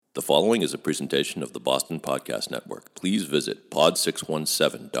The following is a presentation of the Boston Podcast Network. Please visit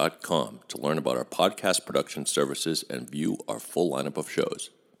pod617.com to learn about our podcast production services and view our full lineup of shows.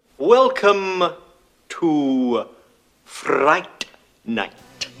 Welcome to Fright Night.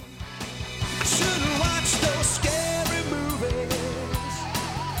 Shouldn't watch those scary movies.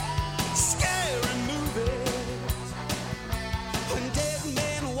 When dead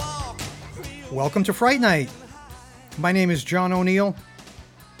men walk. Welcome to Fright Night. My name is John O'Neill,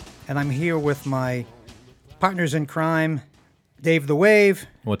 and I'm here with my partners in crime, Dave the Wave,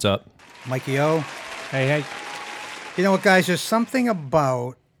 What's up? Mikey O. Hey. You know what, guys? There's something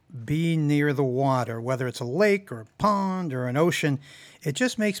about being near the water, whether it's a lake or a pond or an ocean. It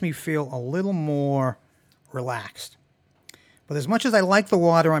just makes me feel a little more relaxed. But as much as I like the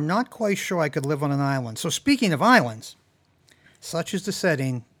water, I'm not quite sure I could live on an island. So speaking of islands, such is the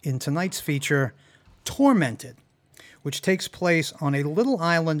setting in tonight's feature, Tormented, which takes place on a little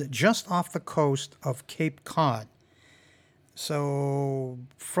island just off the coast of Cape Cod. So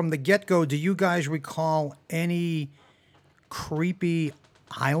from the get-go, do you guys recall any creepy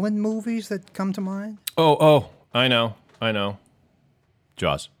island movies that come to mind? Oh, I know.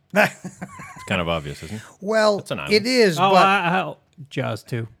 Jaws. It's kind of obvious, isn't it? Well, That's an island. it is, but... Jaws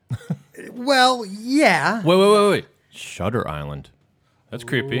 2. Well, yeah. Wait. Shutter Island. That's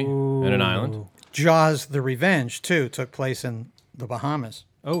creepy. And an island. Jaws the Revenge, too, took place in the Bahamas.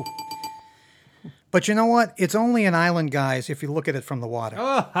 Oh. But you know what? It's only an island, guys, if you look at it from the water.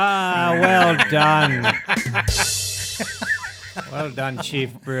 Well done. Well done,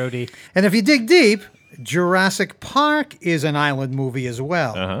 Chief Brody. And if you dig deep, Jurassic Park is an island movie as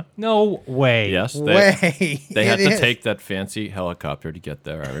well. Uh-huh. No way. Yes. They had to take that fancy helicopter to get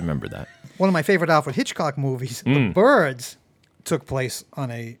there. I remember that. One of my favorite Alfred Hitchcock movies, The Birds, took place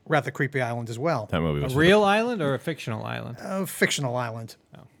on a rather creepy island as well. That movie A was real island or a fictional island? A fictional island.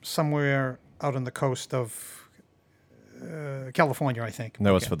 Somewhere out on the coast of California, I think.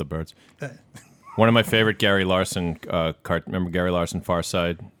 That was for the birds. One of my favorite Gary Larson remember Gary Larson, Far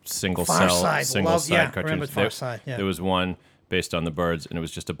Side, single Far cell, Side. single Love- side yeah, cartoons. remember Far Side, yeah. There was one based on the birds, and it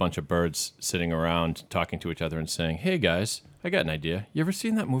was just a bunch of birds sitting around talking to each other and saying, "Hey guys, I got an idea. You ever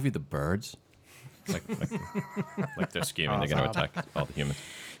seen that movie, The Birds?" Like they're scheming. They're going to attack all the humans.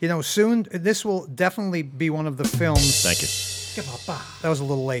 You know, soon, this will definitely be one of the films. Thank you. That was a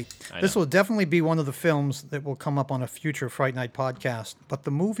little late. This know. will definitely be one of the films that will come up on a future Fright Night podcast. But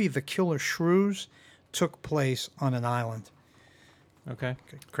the movie The Killer Shrews took place on an island. Okay.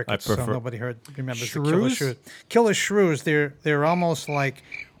 Crickets, I so prefer- nobody remembers the Killer Shrews? Shrews. Killer Shrews, they're almost like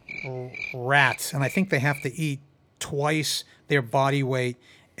rats, and I think they have to eat twice their body weight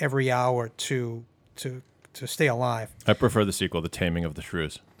every hour to stay alive. I prefer the sequel, The Taming of the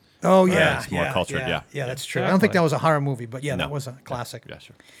Shrews. Oh yeah, it's more cultured, yeah. Yeah, that's true. I don't think that was a horror movie, but yeah, No. that was a classic. Yeah,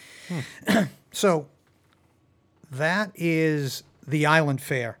 sure. So that is the island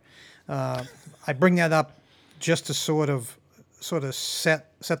fare. I bring that up just to sort of set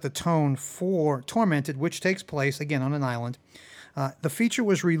the tone for Tormented, which takes place again on an island. The feature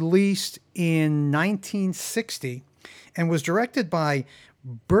was released in 1960 and was directed by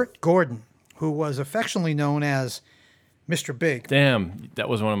Burt Gordon, who was affectionately known as Mr. Big. Damn, that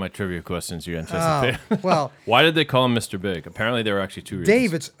was one of my trivia questions you anticipated. Well, Why did they call him Mr. Big? Apparently there were actually two reasons.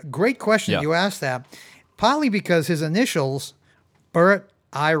 Dave, it's a great question Yeah. you asked that. Partly because his initials, Burt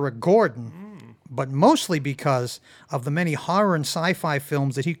Ira Gordon, but mostly because of the many horror and sci-fi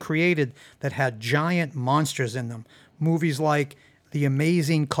films that he created that had giant monsters in them. Movies like The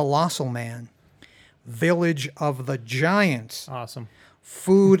Amazing Colossal Man, Village of the Giants, Awesome.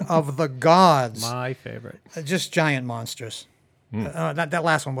 Food of the Gods. My favorite. Just giant monsters. That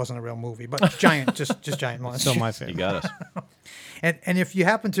last one wasn't a real movie, but giant, just giant monsters. Still my You favorite. got us. And if you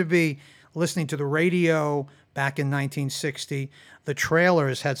happen to be listening to the radio back in 1960, the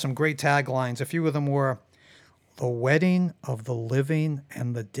trailers had some great taglines. A few of them were, "The Wedding of the Living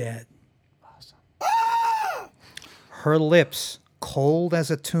and the Dead." Awesome. Her lips, cold as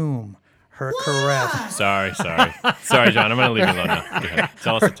a tomb. Her caress. Sorry, John. I'm going to leave it alone now. Go ahead.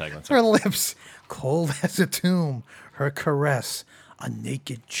 Tell us the tagline. Her lips, cold as a tomb. Her caress, a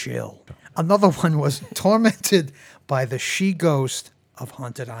naked chill. Another one was Tormented by the She-Ghost of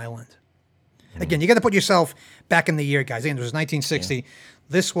Haunted Island. Again, you got to put yourself back in the year, guys. Again, it was 1960.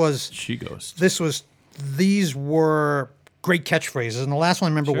 Yeah. These were great catchphrases. And the last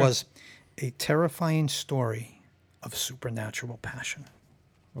one, remember, was a terrifying story of supernatural passion.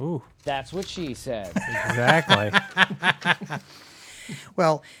 Ooh, That's what she said. exactly.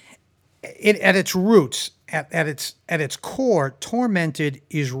 Well, at its roots, at its core, Tormented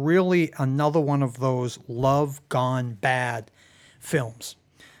is really another one of those love gone bad films.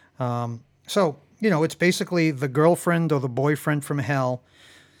 So, it's basically the girlfriend or the boyfriend from hell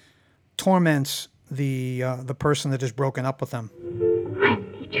torments the person that has broken up with them. I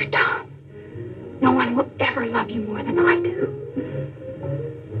need you, Tom. No one will ever love you more than I do.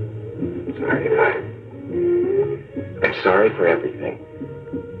 Sorry, Eva. I'm sorry for everything.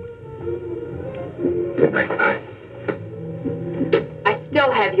 Good night, Vi. I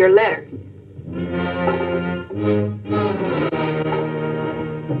still have your letters.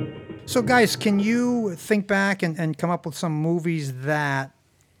 So, guys, can you think back and come up with some movies that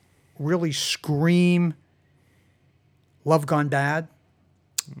really scream love gone bad?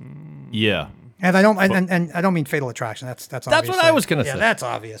 Yeah. And I don't and I don't mean Fatal Attraction. That's That's obviously, what I was gonna say. Yeah, that's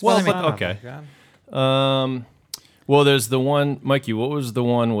obvious. Well, But I mean, but okay. Well, there's the one, Mikey. What was the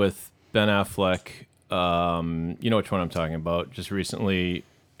one with Ben Affleck? You know which one I'm talking about? Just recently,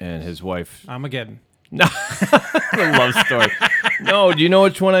 and his wife. Armageddon. The love story. No, do you know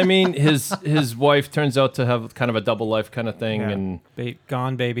which one I mean? His wife turns out to have kind of a double life kind of thing, and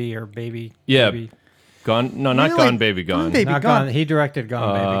Gone Baby or Baby. yeah, Baby. Gone. No, not Really? Gone Baby Gone. Gone Baby. Not Gone. Gone. He directed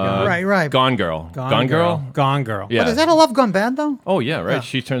Gone Baby Gone. Right. Gone Girl. Gone Girl. Gone Girl. Yeah. But is that a love gone bad though? Oh yeah, right. Yeah.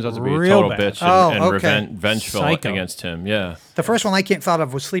 She turns out to be a Real total bad. bitch Oh, and okay. revengeful Psycho. against him. Yeah. The first one I thought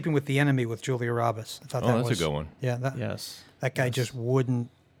of was Sleeping with the Enemy with Julia Roberts. I thought Oh, that that's a was good one. Yeah, Yes. that guy just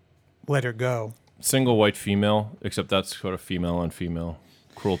wouldn't let her go. Single white female, except that's sort of female on female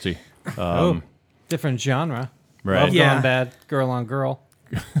cruelty. Different genre. Right. Love Yeah. Gone Bad. Girl on Girl.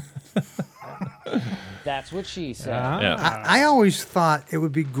 That's what she said. Yeah. I always thought it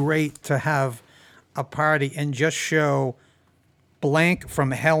would be great to have a party and just show blank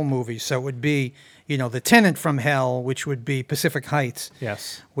from hell movies. So it would be, The Tenant from Hell, which would be Pacific Heights.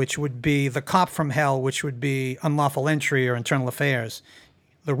 Yes. Which would be The Cop from Hell, which would be Unlawful Entry or Internal Affairs.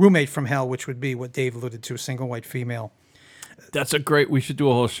 The Roommate from Hell, which would be what Dave alluded to, Single White Female. That's we should do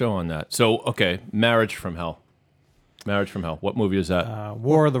a whole show on that. So, okay, Marriage from Hell. Marriage from Hell. What movie is that?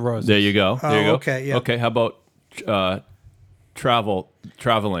 War of the Roses. There you go. There you go. okay, yeah. Okay, how about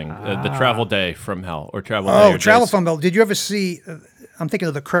traveling? The Travel Day from Hell or Travel Day? Oh, or Travel Days? from Hell. Did you ever see, I'm thinking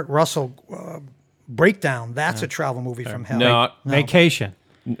of the Kurt Russell Breakdown. That's a travel movie from hell. No, Vacation.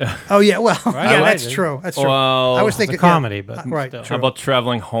 Oh, yeah, well, yeah, Right. that's true. That's true. Well, I was it's thinking a comedy, but right, still. how true. about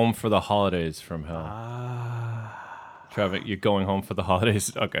Traveling Home for the Holidays from Hell? You're going home for the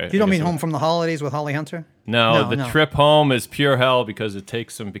holidays? Okay. You don't I mean guess Home from the Holidays with Holly Hunter? No, the no. trip home is pure hell because it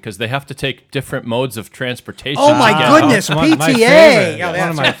takes them because they have to take different modes of transportation. Oh, to my get goodness, out. One of my PTA. favorite. Yeah, One that's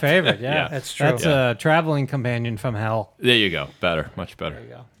of my favorite. Yeah, Yeah. That's true. That's a traveling companion from hell. There you go. Better, much better. There you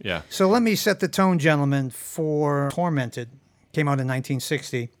go. Yeah. So let me set the tone, gentlemen, for Tormented. Came out in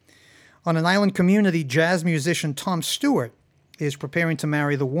 1960. On an island community, jazz musician Tom Stewart is preparing to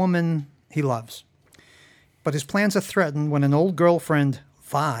marry the woman he loves. But his plans are threatened when an old girlfriend,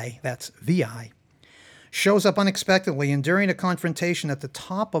 Vi, that's V-I, shows up unexpectedly, and during a confrontation at the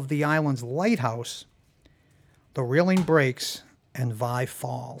top of the island's lighthouse, the railing breaks and Vi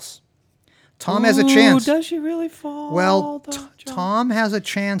falls. Tom has a chance. Does she really fall? Well, though, John? Tom has a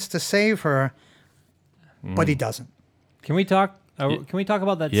chance to save her, but he doesn't. Can we talk? Can we talk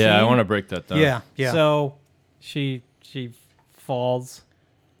about that? Yeah, I scene? want to break that down. Yeah. So she falls,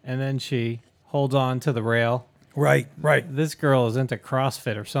 and then she holds on to the rail. Right. This girl is into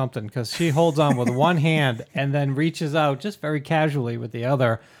CrossFit or something because she holds on with one hand and then reaches out just very casually with the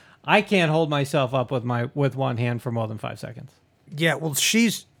other. I can't hold myself up with one hand for more than 5 seconds. Yeah, well,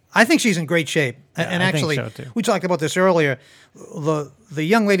 I think she's in great shape. And I think actually, so, too. we talked about this earlier. The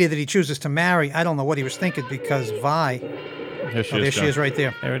young lady that he chooses to marry, I don't know what he was thinking because Vi, Here she there is. she John. is right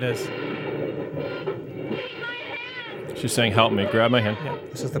there. There it is. She's saying, "Help me! Grab my hand."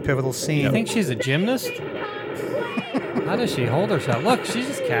 This is the pivotal scene. You think she's a gymnast? How does she hold herself? Look, she's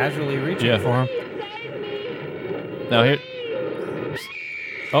just casually reaching Yeah. for him. Now here.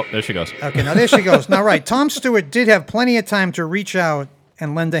 Oh, there she goes. Okay, now there she goes. Now, right, Tom Stewart did have plenty of time to reach out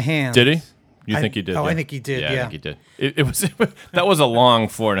and lend a hand. Did he? You I- think he did? oh, I yeah. think he did, I yeah. think he did. It was that was a long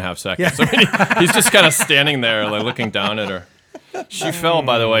 4.5 seconds. I mean, he's just kind of standing there, like looking down at her. She fell,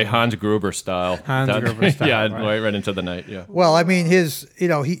 by the way, Hans Gruber style. Gruber style, yeah, right. right into the night. Yeah. Well, I mean,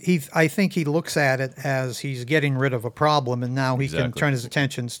 I think he looks at it as he's getting rid of a problem, and now he can Exactly. turn his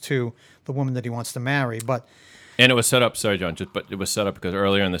attentions to the woman that he wants to marry. But And it was set up. Sorry, John. But it was set up because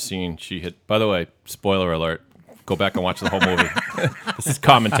earlier in the scene, she hit. By the way, spoiler alert. Go back and watch the whole movie. This is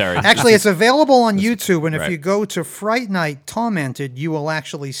commentary. actually, it's available on YouTube, and if right. you go to Fright Night Tormented, you will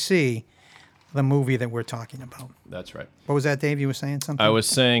actually see the movie that we're talking about. That's right. What was that, Dave? You were saying something? I was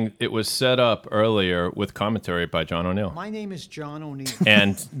saying it was set up earlier with commentary by John O'Neill. My name is John O'Neill.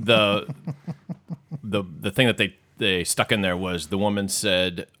 And the thing that they stuck in there was the woman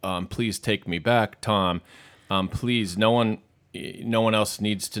said, "Please take me back, Tom. Please, no one else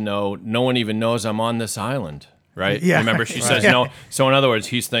needs to know. No one even knows I'm on this island." Right? Yeah. Remember, she says no. So in other words,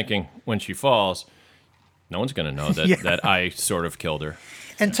 he's thinking when she falls, no one's going to know that I sort of killed her.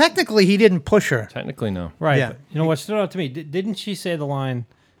 And technically, he didn't push her. Technically, no. Right. Yeah. But you know what stood out to me? Didn't she say the line,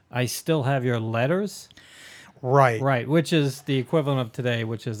 "I still have your letters"? Right. Right, which is the equivalent of today,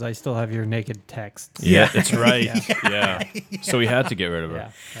 which is "I still have your naked texts." Yeah, that's right. Yeah. So he had to get rid of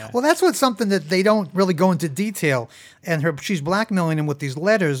her. Yeah. Well, that's what's something that they don't really go into detail. And she's blackmailing him with these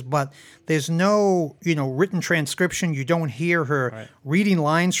letters, but there's no, written transcription. You don't hear her reading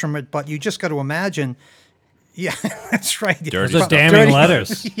lines from it, but you just got to imagine. Yeah, that's right. Dirty Those stuff. damning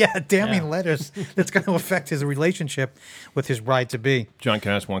letters. Yeah, damning letters. That's going to affect his relationship with his bride-to-be. John,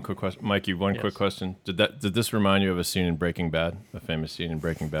 can I ask one quick question? Mikey, one quick question. Did this remind you of a scene in Breaking Bad, a famous scene in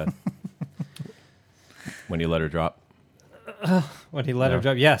Breaking Bad? When he let her drop? When he let her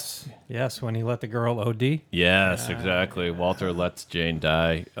drop. Yes, when he let the girl OD. Yes, exactly. Walter lets Jane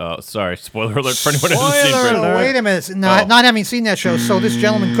die. Sorry, spoiler alert for anyone who hasn't seen Spoiler! Breaking Bad. Wait a minute. Not having seen that show, so this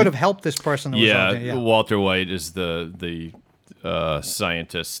gentleman could have helped this person. That was out there. Walter White is the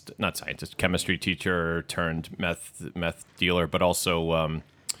chemistry teacher turned meth dealer, but also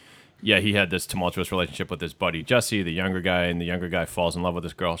he had this tumultuous relationship with his buddy Jesse, the younger guy, and the younger guy falls in love with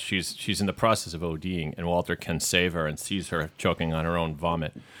this girl. She's in the process of ODing, and Walter can save her and sees her choking on her own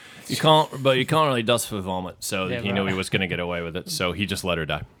vomit. You can't really dust for vomit, so he knew he was going to get away with it, so he just let her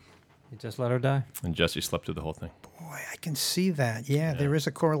die. He just let her die. And Jesse slept through the whole thing. Boy, I can see that. Yeah, there is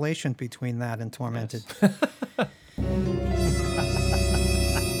a correlation between that and Tormented.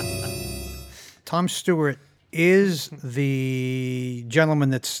 Tom Stewart is the gentleman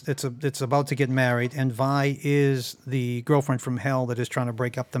that's about to get married, and Vi is the girlfriend from hell that is trying to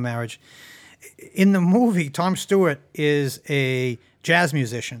break up the marriage. In the movie, Tom Stewart is a jazz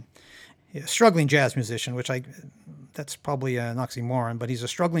musician, a struggling jazz musician, that's probably an oxymoron, but he's a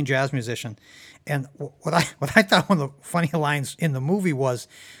struggling jazz musician. And what I thought one of the funny lines in the movie was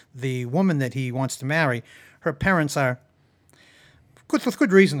the woman that he wants to marry, her parents are, with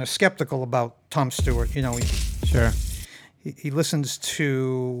good reason, they're skeptical about Tom Stewart. Sure. He listens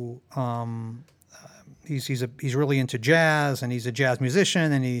to, he's really into jazz, and he's a jazz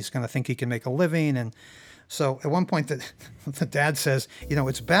musician, and he's going to think he can make a living. And so at one point the dad says,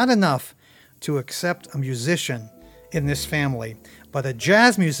 it's bad enough to accept a musician in this family, but a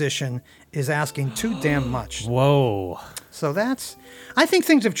jazz musician is asking too damn much. Whoa. So I think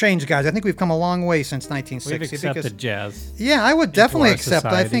things have changed, guys. I think we've come a long way since 1960. We've accepted jazz. Yeah, I would definitely our accept.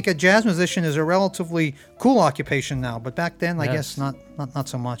 society. I think a jazz musician is a relatively cool occupation now, but back then, I guess not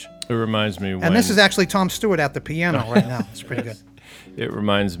so much. It reminds me when... And this is actually Tom Stewart at the piano right now. It's pretty good. It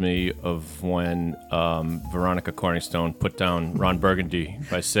reminds me of when Veronica Corningstone put down Ron Burgundy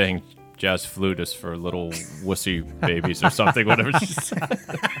by saying jazz flute is for little wussy babies or something, whatever she said.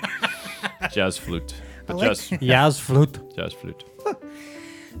 Jazz flute. But Jazz flute. Jazz flute.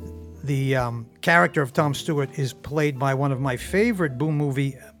 The character of Tom Stewart is played by one of my favorite Boo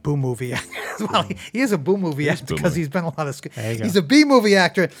movie actors. Well, he is a Boo movie actor because he's been a lot of. He's a B movie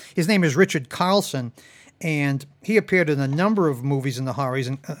actor. His name is Richard Carlson, and he appeared in a number of movies in the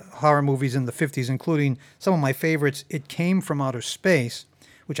horror movies in the 50s, including some of my favorites. It Came from Outer Space,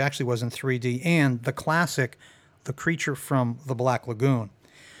 which actually was in 3D, and the classic, The Creature from the Black Lagoon.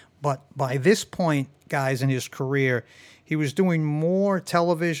 But by this point, guys, in his career, he was doing more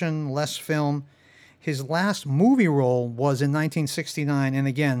television, less film. His last movie role was in 1969, and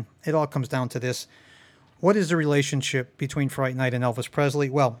again, it all comes down to this. What is the relationship between Fright Night and Elvis Presley?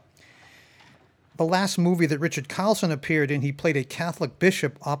 Well, the last movie that Richard Carlson appeared in, he played a Catholic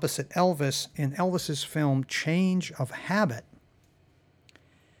bishop opposite Elvis in Elvis's film Change of Habit.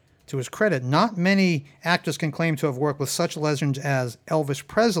 To his credit, not many actors can claim to have worked with such legends as Elvis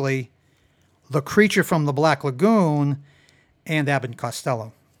Presley, The Creature from the Black Lagoon, and Abbott and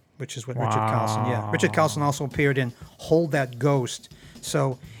Costello, which is what Richard Carlson, Richard Carlson also appeared in Hold That Ghost.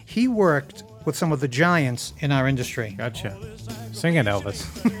 So he worked with some of the giants in our industry. Gotcha. Sing it, Elvis.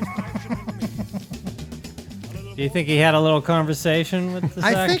 Do you think he had a little conversation with this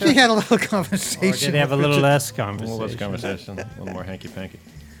actor? I think he had a little conversation. Or did he have a little less conversation? A little less conversation, a little more hanky-panky.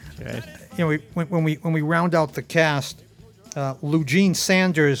 Right. When we round out the cast, Lugene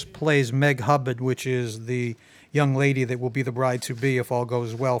Sanders plays Meg Hubbard, which is the young lady that will be the bride-to-be if all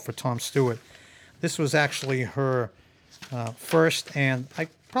goes well for Tom Stewart. This was actually her first, and I'm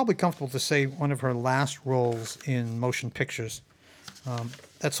probably comfortable to say one of her last roles in motion pictures.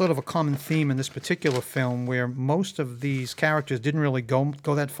 That's sort of a common theme in this particular film, where most of these characters didn't really go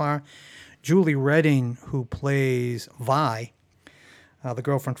that far. Julie Redding, who plays Vi, the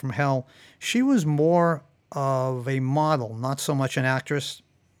girlfriend from hell, she was more of a model, not so much an actress.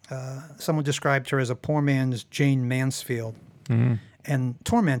 Someone described her as a poor man's Jane Mansfield. And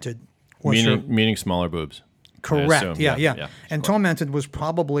Tormented was Meaning smaller boobs. I correct. assume. Yeah. And Tormented was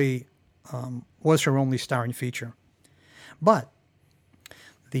probably was her only starring feature. But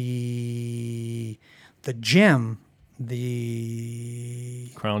the gem, the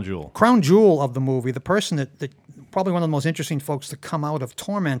Crown jewel. crown jewel of the movie, the person that probably one of the most interesting folks to come out of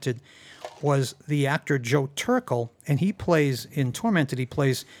Tormented was the actor Joe Turkel, and he plays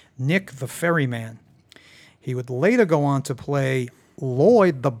Nick the Ferryman. He would later go on to play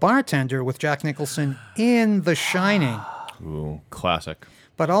Lloyd the bartender with Jack Nicholson in The Shining. Ooh, classic.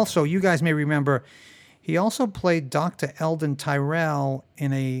 But also, you guys may remember, he also played Dr. Eldon Tyrell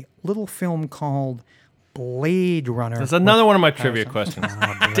in a little film called Blade Runner. There's another one of my trivia questions.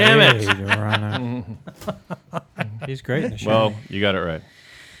 Damn it. Blade Runner. He's great in the show. Well, you got it right.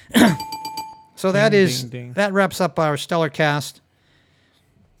 So that Ding, is ding, ding. that wraps up our stellar cast.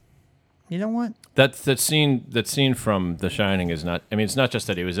 You know what? That scene from The Shining is not. I mean, it's not just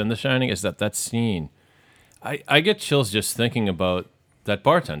that he was in The Shining. Is that scene? I get chills just thinking about that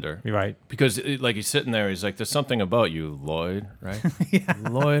bartender. You're right. Because like he's sitting there, he's like, "There's something about you, Lloyd, right?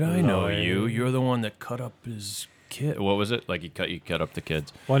 Lloyd, I know you. You're the one that cut up his kid. What was it? Like you cut up the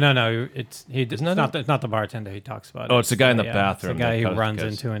kids. Well, no, it's that not the bartender he talks about. Oh, it's the guy in the yeah, bathroom. It's the guy that he cut up the runs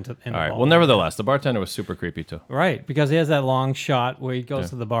kids. into All the right. ball. Well, nevertheless, the bartender was super creepy too. Right, because he has that long shot where he goes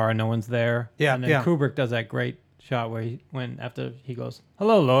to the bar and no one's there. Yeah, and then yeah. Kubrick does that great shot where after he goes,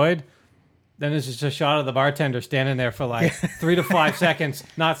 "Hello, Lloyd." Then it's just a shot of the bartender standing there for like 3 to 5 seconds,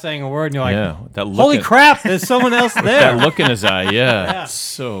 not saying a word, and you're like, Yeah, that look "Holy in- crap! There's someone else there." That look in his eye, yeah, it's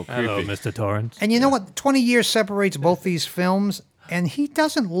so creepy. Hello, Mr. Torrance. And you know what? 20 years separates both these films, and he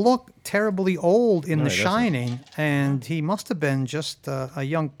doesn't look terribly old in The he doesn't. Shining, and he must have been just a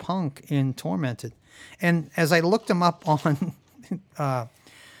young punk in Tormented. And as I looked him up on,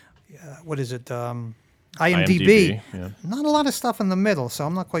 what is it, IMDb, yeah. not a lot of stuff in the middle, so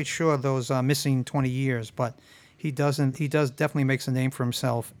I'm not quite sure those missing 20 years, but he does definitely makes a name for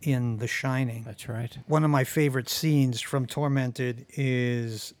himself in The Shining. That's right. One of my favorite scenes from Tormented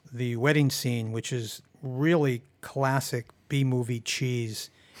is the wedding scene, which is really classic B-movie cheese.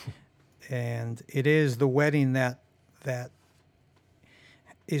 And it is the wedding that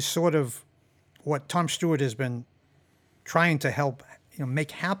is sort of what Tom Stewart has been trying to help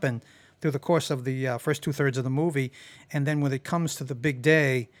make happen through the course of the first 2/3 of the movie. And then when it comes to the big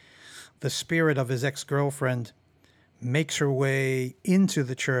day, the spirit of his ex-girlfriend makes her way into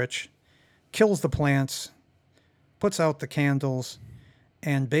the church, kills the plants, puts out the candles,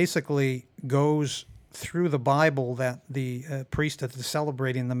 and basically goes through the Bible that the priest that is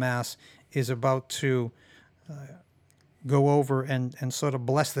celebrating the Mass is about to go over and sort of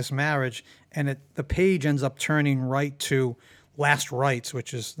bless this marriage. And the page ends up turning right to last rites,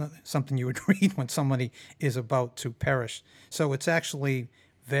 which is something you would read when somebody is about to perish. So it's actually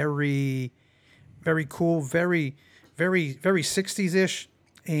very, very cool, very, very, very 60s-ish,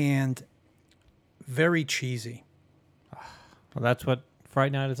 and very cheesy. Well, that's what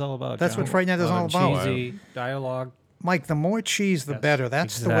Fright Night is all about. That's John. what Fright Night is all about. Cheesy dialogue. Mike, the more cheese, the Yes, better.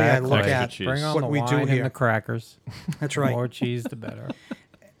 That's the way I look exactly. at Cheese. Bring on what the we wine do and here. the crackers. That's The right. more cheese, the better.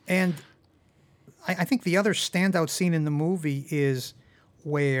 And I think the other standout scene in the movie is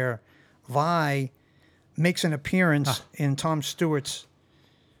where Vi makes an appearance in Tom Stewart's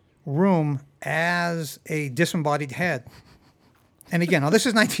room as a disembodied head. And again, now this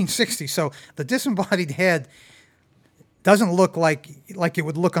is 1960, so the disembodied head doesn't look like it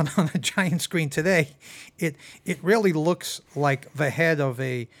would look on a giant screen today. It really looks like the head of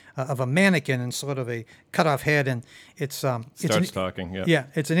a mannequin and sort of a cut off head, and it's Starts talking. Yeah. yeah,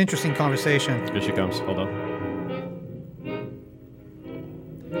 it's an interesting conversation. Here she comes. Hold on.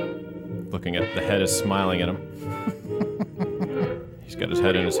 Looking at the head is smiling at him. He's got his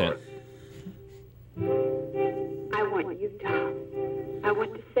head in his hand. I want you, Tom. I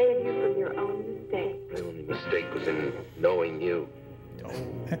want to save you from your own mistake. My only mistake was in knowing you.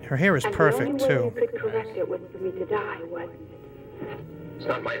 Her hair is And perfect the only way too. you could correct it was for me to die, wasn't It's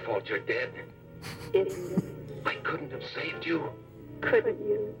not my fault you're dead. it? Isn't it? I couldn't have saved you. Couldn't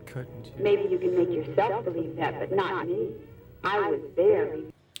you? Couldn't you? Maybe you can make yourself believe that, but not me. I was there.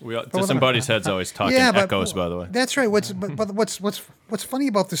 Disembodied heads always talk in echoes, by the way. That's right. What's funny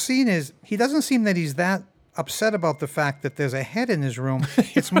about the scene is he doesn't seem that he's that upset about the fact that there's a head in his room.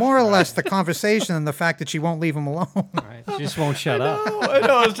 It's more or less the conversation and the fact that she won't leave him alone. Right. She just won't shut up. I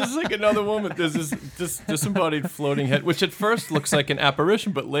know. It's just like another woman. There's this disembodied floating head, which at first looks like an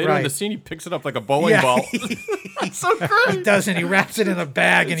apparition, but later in Right. the scene, he picks it up like a bowling ball. That's so great. He does, and he wraps it in a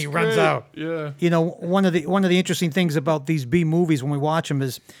bag and he runs out. Yeah. You know, one of the interesting things about these B movies when we watch them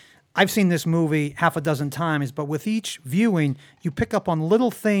is, I've seen this movie half a dozen times, but with each viewing, you pick up on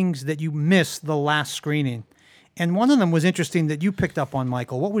little things that you missed the last screening. And one of them was interesting that you picked up on,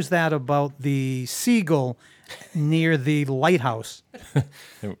 Michael. What was that about the seagull near the lighthouse?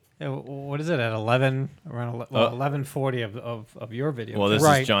 What is it at 11? Around 11:40 of your video. Well, this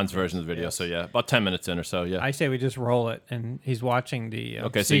Right. is John's version of the video, so yeah, about 10 minutes in or so, yeah. I say we just roll it, and he's watching the.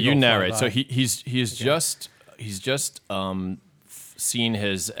 Okay, so you narrate. So he's just seen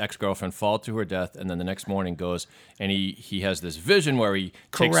his ex-girlfriend fall to her death, and then the next morning goes and he has this vision where he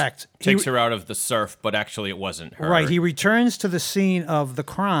Correct. takes her out of the surf, but actually it wasn't her. Right. He returns to the scene of the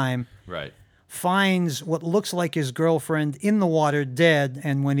crime, Right. finds what looks like his girlfriend in the water dead,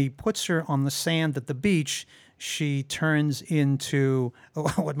 and when he puts her on the sand at the beach, she turns into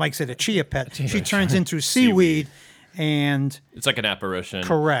what Mike said, a chia pet. She turns into seaweed. And it's like an apparition.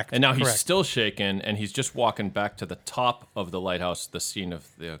 Correct. And now he's correct. still shaken, and he's just walking back to the top of the lighthouse, the scene of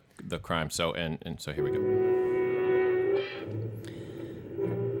the crime. So and so here we go.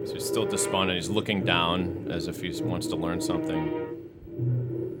 So he's still despondent. He's looking down as if he wants to learn something.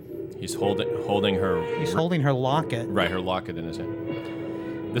 He's holding her. He's holding her locket. Right, her locket in his hand.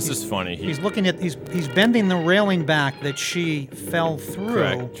 This is funny. He's looking at he's bending the railing back that she fell through.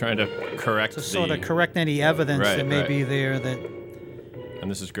 Correct. Trying to correct to sort of correct any evidence that may be there that. And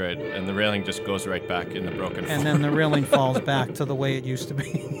this is great. And the railing just goes right back in the broken. And then the railing falls back to the way it used to be.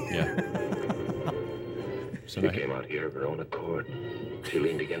 Yeah. She came out here of her own accord. She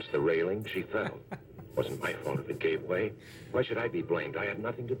leaned against the railing. She fell. Wasn't my fault if it gave way. Why should I be blamed? I had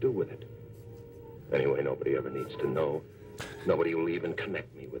nothing to do with it. Anyway, nobody ever needs to know. Nobody will even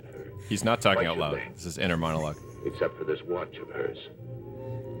connect me with her. He's not talking Why out loud. should they? This is inner monologue. Except for this watch of hers.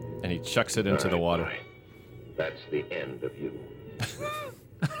 And he chucks it into the water. Bye. That's the end of you.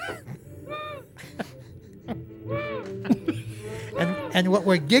 And what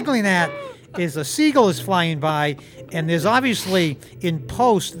we're giggling at is a seagull is flying by, and there's obviously in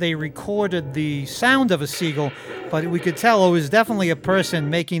post they recorded the sound of a seagull, but we could tell it was definitely a person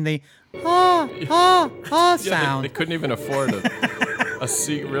making the sound. Yeah, they couldn't even afford a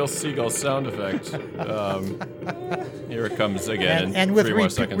real seagull sound effect. Here it comes again. And with 3 more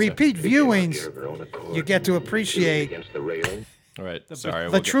seconds. repeat viewings, you get to appreciate All right, sorry.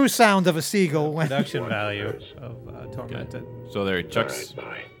 the true sound of a seagull. Production value of Tormented. So there he chucks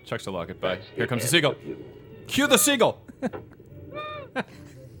the locket by. Here comes the seagull. Cue the seagull.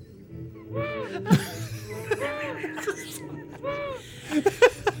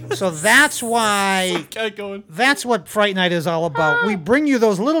 So that's why. That's what Fright Night is all about. We bring you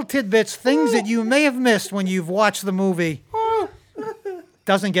those little tidbits, things that you may have missed when you've watched the movie.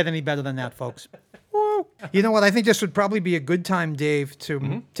 Doesn't get any better than that, folks. You know what? I think this would probably be a good time, Dave,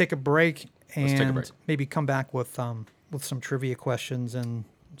 to take a break and maybe come back with some trivia questions and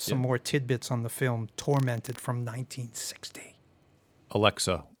some more tidbits on the film Tormented from 1960.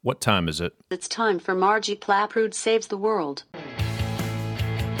 Alexa, what time is it? It's time for Margie Clapprood Saves the World.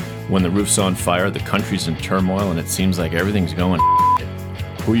 When the roof's on fire, the country's in turmoil, and it seems like everything's going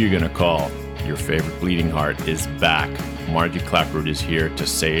who are you going to call? Your favorite bleeding heart is back. Margie Clapprood is here to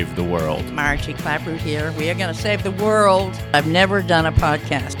save the world. Margie Clapprood here. We are going to save the world. I've never done a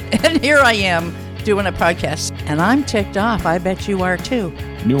podcast, and here I am doing a podcast, and I'm ticked off. I bet you are too.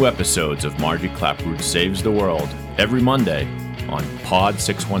 New episodes of Margie Clapprood Saves the World every Monday on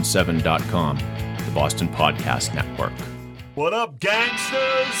pod617.com, the Boston Podcast Network. What up,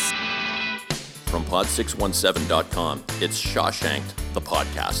 gangsters? From pod617.com, it's Shawshanked, the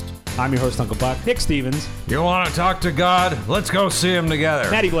podcast. I'm your host, Uncle Buck. Nick Stevens. You want to talk to God? Let's go see him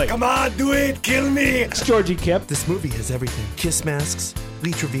together. Matty Blake. Come on, do it. Kill me. It's Georgie Kip. This movie has everything. Kiss masks,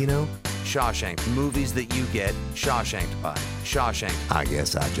 Lee Trevino. Shawshank. Movies that you get Shawshanked by. Shawshank. I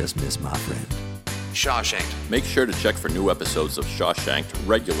guess I just miss my friend. Shawshanked. Make sure to check for new episodes of Shawshanked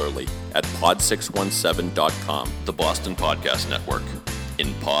regularly at pod617.com, the Boston Podcast Network.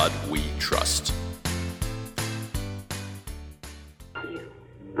 In Pod, we trust.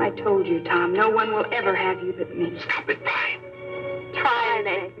 I told you, Tom, no one will ever have you but me. Stop it, Pie. Try and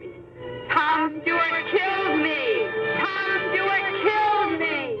make me. Tom Stewart killed me! Tom Stewart killed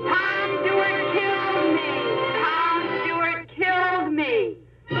me! Tom Stewart killed me! Tom Stewart killed me!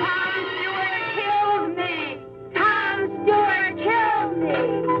 Tom Stewart killed me! Tom Stewart killed me!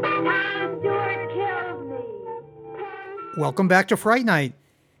 Tom Stewart killed me! Welcome back to Fright Night.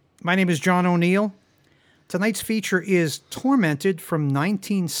 My name is John O'Neill. Tonight's feature is Tormented from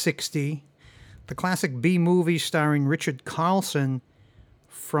 1960, the classic B movie starring Richard Carlson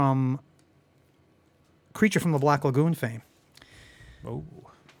from Creature from the Black Lagoon fame. Oh.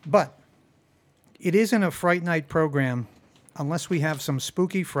 But it isn't a Fright Night program unless we have some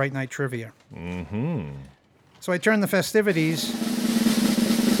spooky Fright Night trivia. Mm-hmm. So I turn the festivities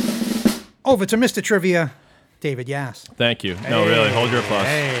over to Mr. Trivia, David Yass. Thank you. No, really, hold your applause.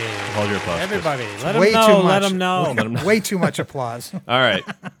 Hold your applause. Everybody, please. let him know. Let him know. Let 'em know. Way too much applause. All right.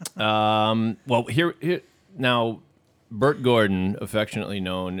 Well, here now, Burt Gordon, affectionately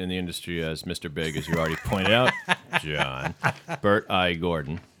known in the industry as Mr. Big, as you already pointed out, John, Burt I.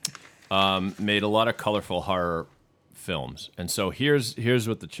 Gordon, made a lot of colorful horror films. And so here's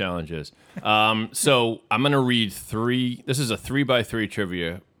what the challenge is. So I'm going to read three. This is a 3x3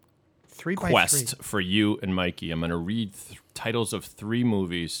 trivia quest for you and Mikey. I'm going to read titles of three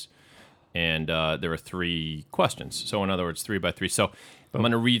movies, and there are three questions. So in other words, 3x3. So I'm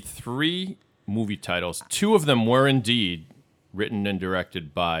going to read three movie titles. Two of them were indeed written and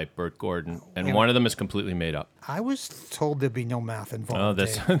directed by Burt Gordon, and one of them is completely made up. I was told there'd be no math involved. Oh,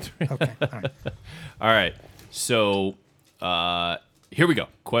 that's okay. All right. All right. So here we go.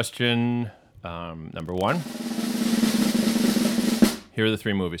 Question number one. Here are the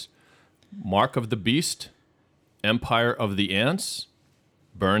three movies: Mark of the Beast, Empire of the Ants,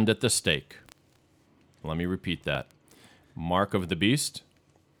 Burned at the Stake. Let me repeat that. Mark of the Beast,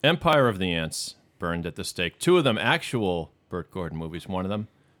 Empire of the Ants, Burned at the Stake. Two of them actual Burt Gordon movies. One of them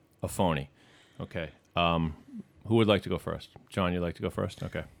a phony. Okay. Who would like to go first? John, you'd like to go first?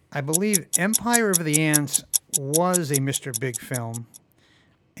 Okay. I believe Empire of the Ants was a Mr. Big film,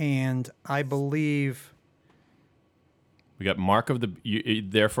 and I believe... We got Mark of the...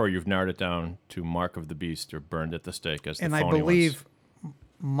 therefore, you've narrowed it down to Mark of the Beast or Burned at the Stake as the phony ones. And I believe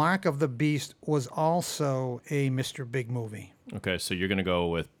Mark of the Beast was also a Mr. Big movie. Okay, so you're going to go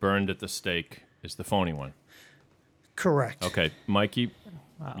with Burned at the Stake is the phony one. Correct. Okay, Mikey?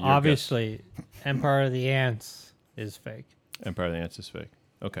 Obviously, Empire of the Ants is fake. Empire of the Ants is fake.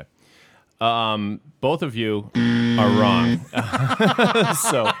 Okay. Both of you are wrong.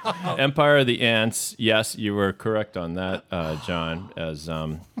 So, Empire of the Ants, yes, you were correct on that, John, as...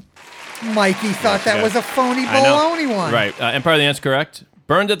 Mikey thought that was a phony baloney one. Right. Empire of the Ants, correct.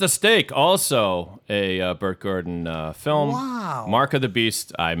 Burned at the Stake, also a Burt Gordon film. Wow. Mark of the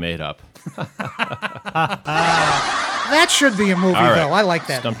Beast, I made up. That should be a movie, All right. though. I like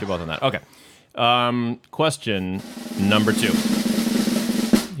that. Stumped you both on that. Okay. Question number two.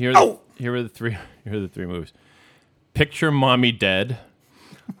 Here are the three movies: Picture Mommy Dead,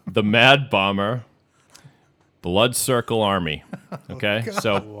 The Mad Bomber, Blood Circle Army. Okay, picture.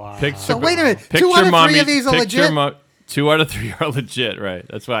 So wait a minute. Picture 2 out of Mommy, 3 of these are legit. 2 out of 3 are legit. Right.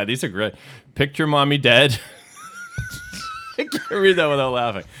 That's why these are great. Picture Mommy Dead. I can't read that without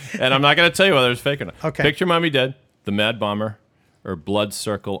laughing, and I'm not going to tell you whether it's fake or not. Okay. Picture Mommy Dead, The Mad Bomber, or Blood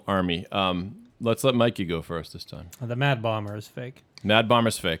Circle Army. Let's let Mikey go first this time. The Mad Bomber is fake. Mad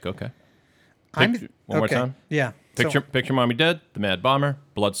Bomber's fake. Okay. One more time. Yeah. Picture Mommy Dead, The Mad Bomber,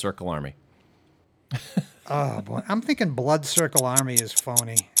 Blood Circle Army. Oh boy, I'm thinking Blood Circle Army is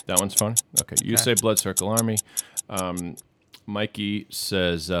phony. That one's fun. Okay, you say Blood Circle Army. Mikey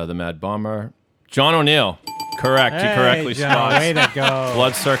says The Mad Bomber. John O'Neill, correct. Hey, He correctly John, spots. way to go.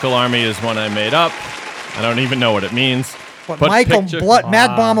 Blood Circle Army is one I made up. I don't even know what it means. But Michael,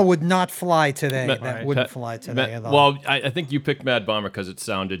 Mad Bomber would not fly today. That wouldn't fly today at all. Well, I think you picked Mad Bomber because it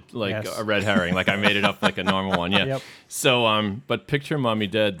sounded like a red herring. Like I made it up like a normal one. Yeah. Yep. So, but Picture Mommy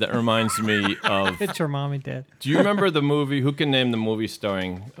Dead, that reminds me of... Picture Mommy Dead. Do you remember the movie? Who can name the movie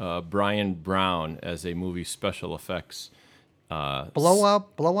starring Brian Brown as a movie special effects? Blow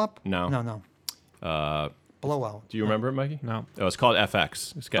Up? No. No. Blowout. Do you remember it, Mikey? No. Oh, it's called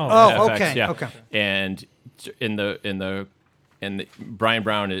FX. It's got FX, okay. Yeah. Okay. And in the Brian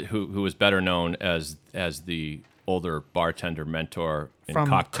Brown, who was better known as the older bartender mentor in From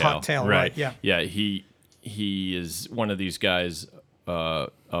Cocktail, right? Yeah. Yeah. He is one of these guys.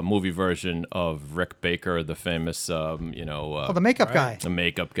 A movie version of Rick Baker, the famous, the makeup guy. The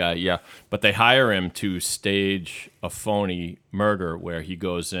makeup guy, yeah. But they hire him to stage a phony murder where he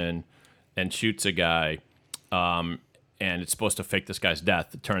goes in and shoots a guy, and it's supposed to fake this guy's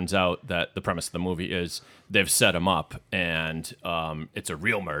death. It turns out that the premise of the movie is they've set him up, and it's a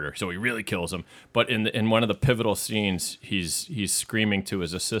real murder, so he really kills him. But in one of the pivotal scenes, he's screaming to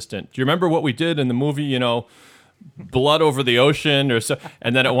his assistant, "Do you remember what we did in the movie? blood over the ocean or so.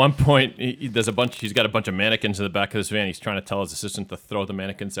 And then at one point, he's got a bunch of mannequins in the back of his van. He's trying to tell his assistant to throw the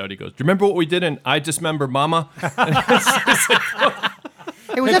mannequins out. He goes, "Do you remember what we did in I Dismember Mama?"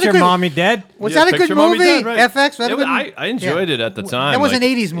 Hey, was Picture that a good, Mommy Dead? Was that a good Picture Mommy movie? Dead, right. FX? Was that a good movie? I enjoyed it at the time. That was an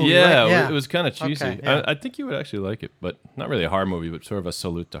 80s movie, yeah, right? Yeah. It was kind of cheesy. Okay, yeah. I think you would actually like it, but not really a horror movie, but sort of a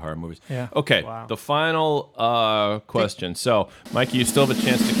salute to horror movies. Yeah. Okay, the final question. So, Mikey, you still have a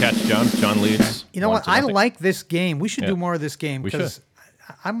chance to catch John. John leads. You know what? I like this game. We should Yeah. do more of this game We should. because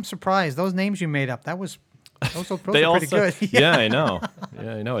I'm surprised. Those names you made up, those are They pretty good. Yeah, I know.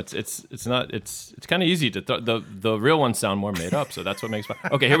 Yeah, I know. It's kind of easy to the real ones sound more made up, so that's what makes fun.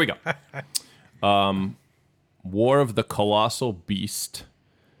 Okay, here we go. War of the Colossal Beast,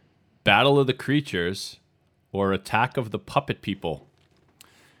 Battle of the Creatures, or Attack of the Puppet People.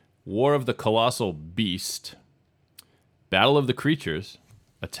 War of the Colossal Beast, Battle of the Creatures,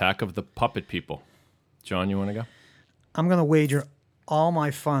 Attack of the Puppet People. John, you want to go? I'm going to wager all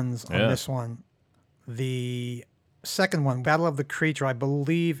my funds on Yeah. this one. The second one, Battle of the Creature, I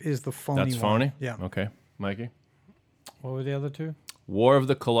believe is the phony one. That's phony? Yeah. Okay. Mikey? What were the other two? War of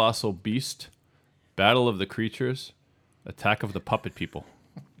the Colossal Beast, Battle of the Creatures, Attack of the Puppet People.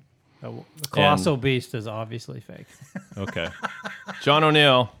 The Colossal Beast is obviously fake. Okay. John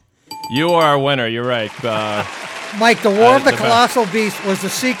O'Neill, you are our winner. You're right. Mike, the War of the the Colossal Beast was the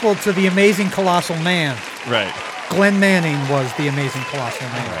sequel to The Amazing Colossal Man. Right. Glenn Manning was The Amazing Colossal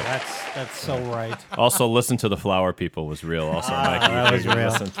Man. That's so right. Also, Listen to the Flower People was real. Also, Mikey, that was you real.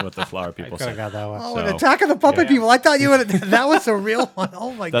 Listen to what the Flower People coulda said. got that one. Oh, an Attack of the Puppet People. I thought you would. That was a real one.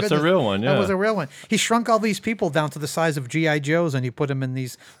 Oh, my goodness. That's a real one, yeah. That was a real one. He shrunk all these people down to the size of G.I. Joes, and he put them in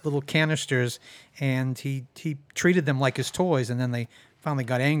these little canisters, and he treated them like his toys, and then they finally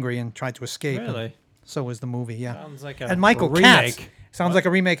got angry and tried to escape. Really? And so was the movie, yeah. Sounds like and Michael Katz. remake. Sounds like a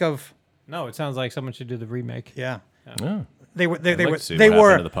remake of... No, it sounds like someone should do the remake. Yeah. Yeah. They were I'd like to see they what happened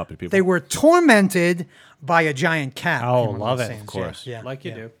were to the puppet people. they were tormented by a giant cat. Oh, in one love the it. scenes. Of course. Yeah, Like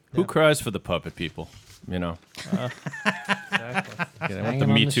you yeah. do. Who cries for the puppet people? You know. Exactly. I want Hanging the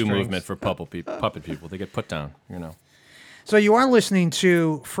on Me the Too strings. movement for puppet people. They get put down, you know. So you are listening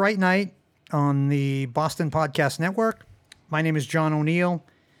to Fright Night on the Boston Podcast Network. My name is John O'Neill,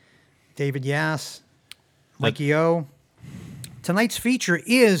 David Yass, Mikey O. Tonight's feature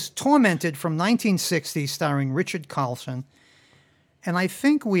is Tormented from 1960, starring Richard Carlson. And I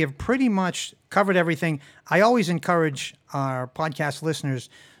think we have pretty much covered everything. I always encourage our podcast listeners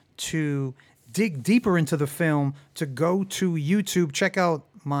to dig deeper into the film, to go to YouTube, check out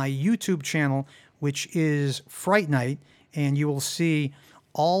my YouTube channel, which is Fright Night, and you will see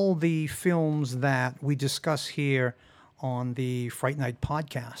all the films that we discuss here on the Fright Night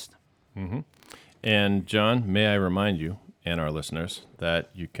podcast. Mm-hmm. And John, may I remind you and our listeners that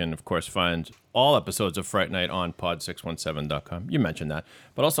you can, of course, find all episodes of Fright Night on pod617.com. You mentioned that.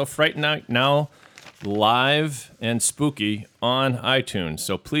 But also Fright Night now live and spooky on iTunes.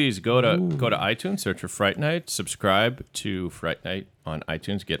 So please go to iTunes, search for Fright Night, subscribe to Fright Night on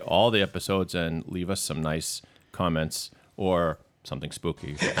iTunes, get all the episodes, and leave us some nice comments or something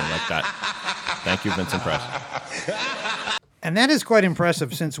spooky, something like that. Thank you, Vincent Press. And that is quite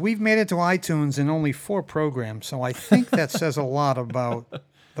impressive since we've made it to iTunes in only 4 programs. So I think that says a lot about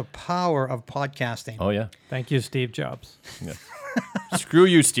the power of podcasting. Oh, yeah. Thank you, Steve Jobs. Yeah. Screw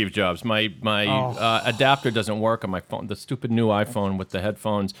you, Steve Jobs. My adapter doesn't work on my phone. The stupid new iPhone with the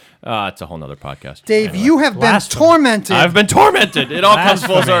headphones. It's a whole nother podcast. Dave, Anyway. you have been tormented. I've been tormented. It all comes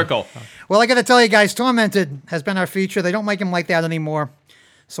full circle. Well, I got to tell you guys, Tormented has been our feature. They don't make them like that anymore.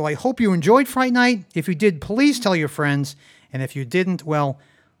 So I hope you enjoyed Fright Night. If you did, please tell your friends. And if you didn't, well,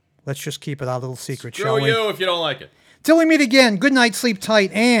 let's just keep it our little secret, shall Screw we? you if you don't like it. Till we meet again, good night, sleep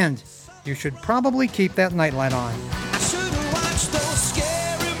tight, and you should probably keep that nightlight on. I shouldn't watch those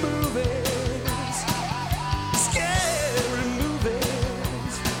scary movies. Scary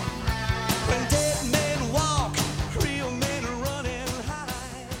movies. When dead men walk, real men run and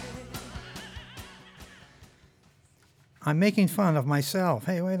hide. I'm making fun of myself.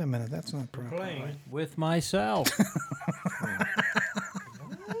 Hey, wait a minute. That's not proper. Playing with myself.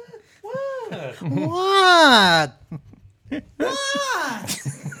 What? What?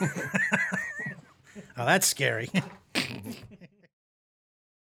 Oh, that's scary.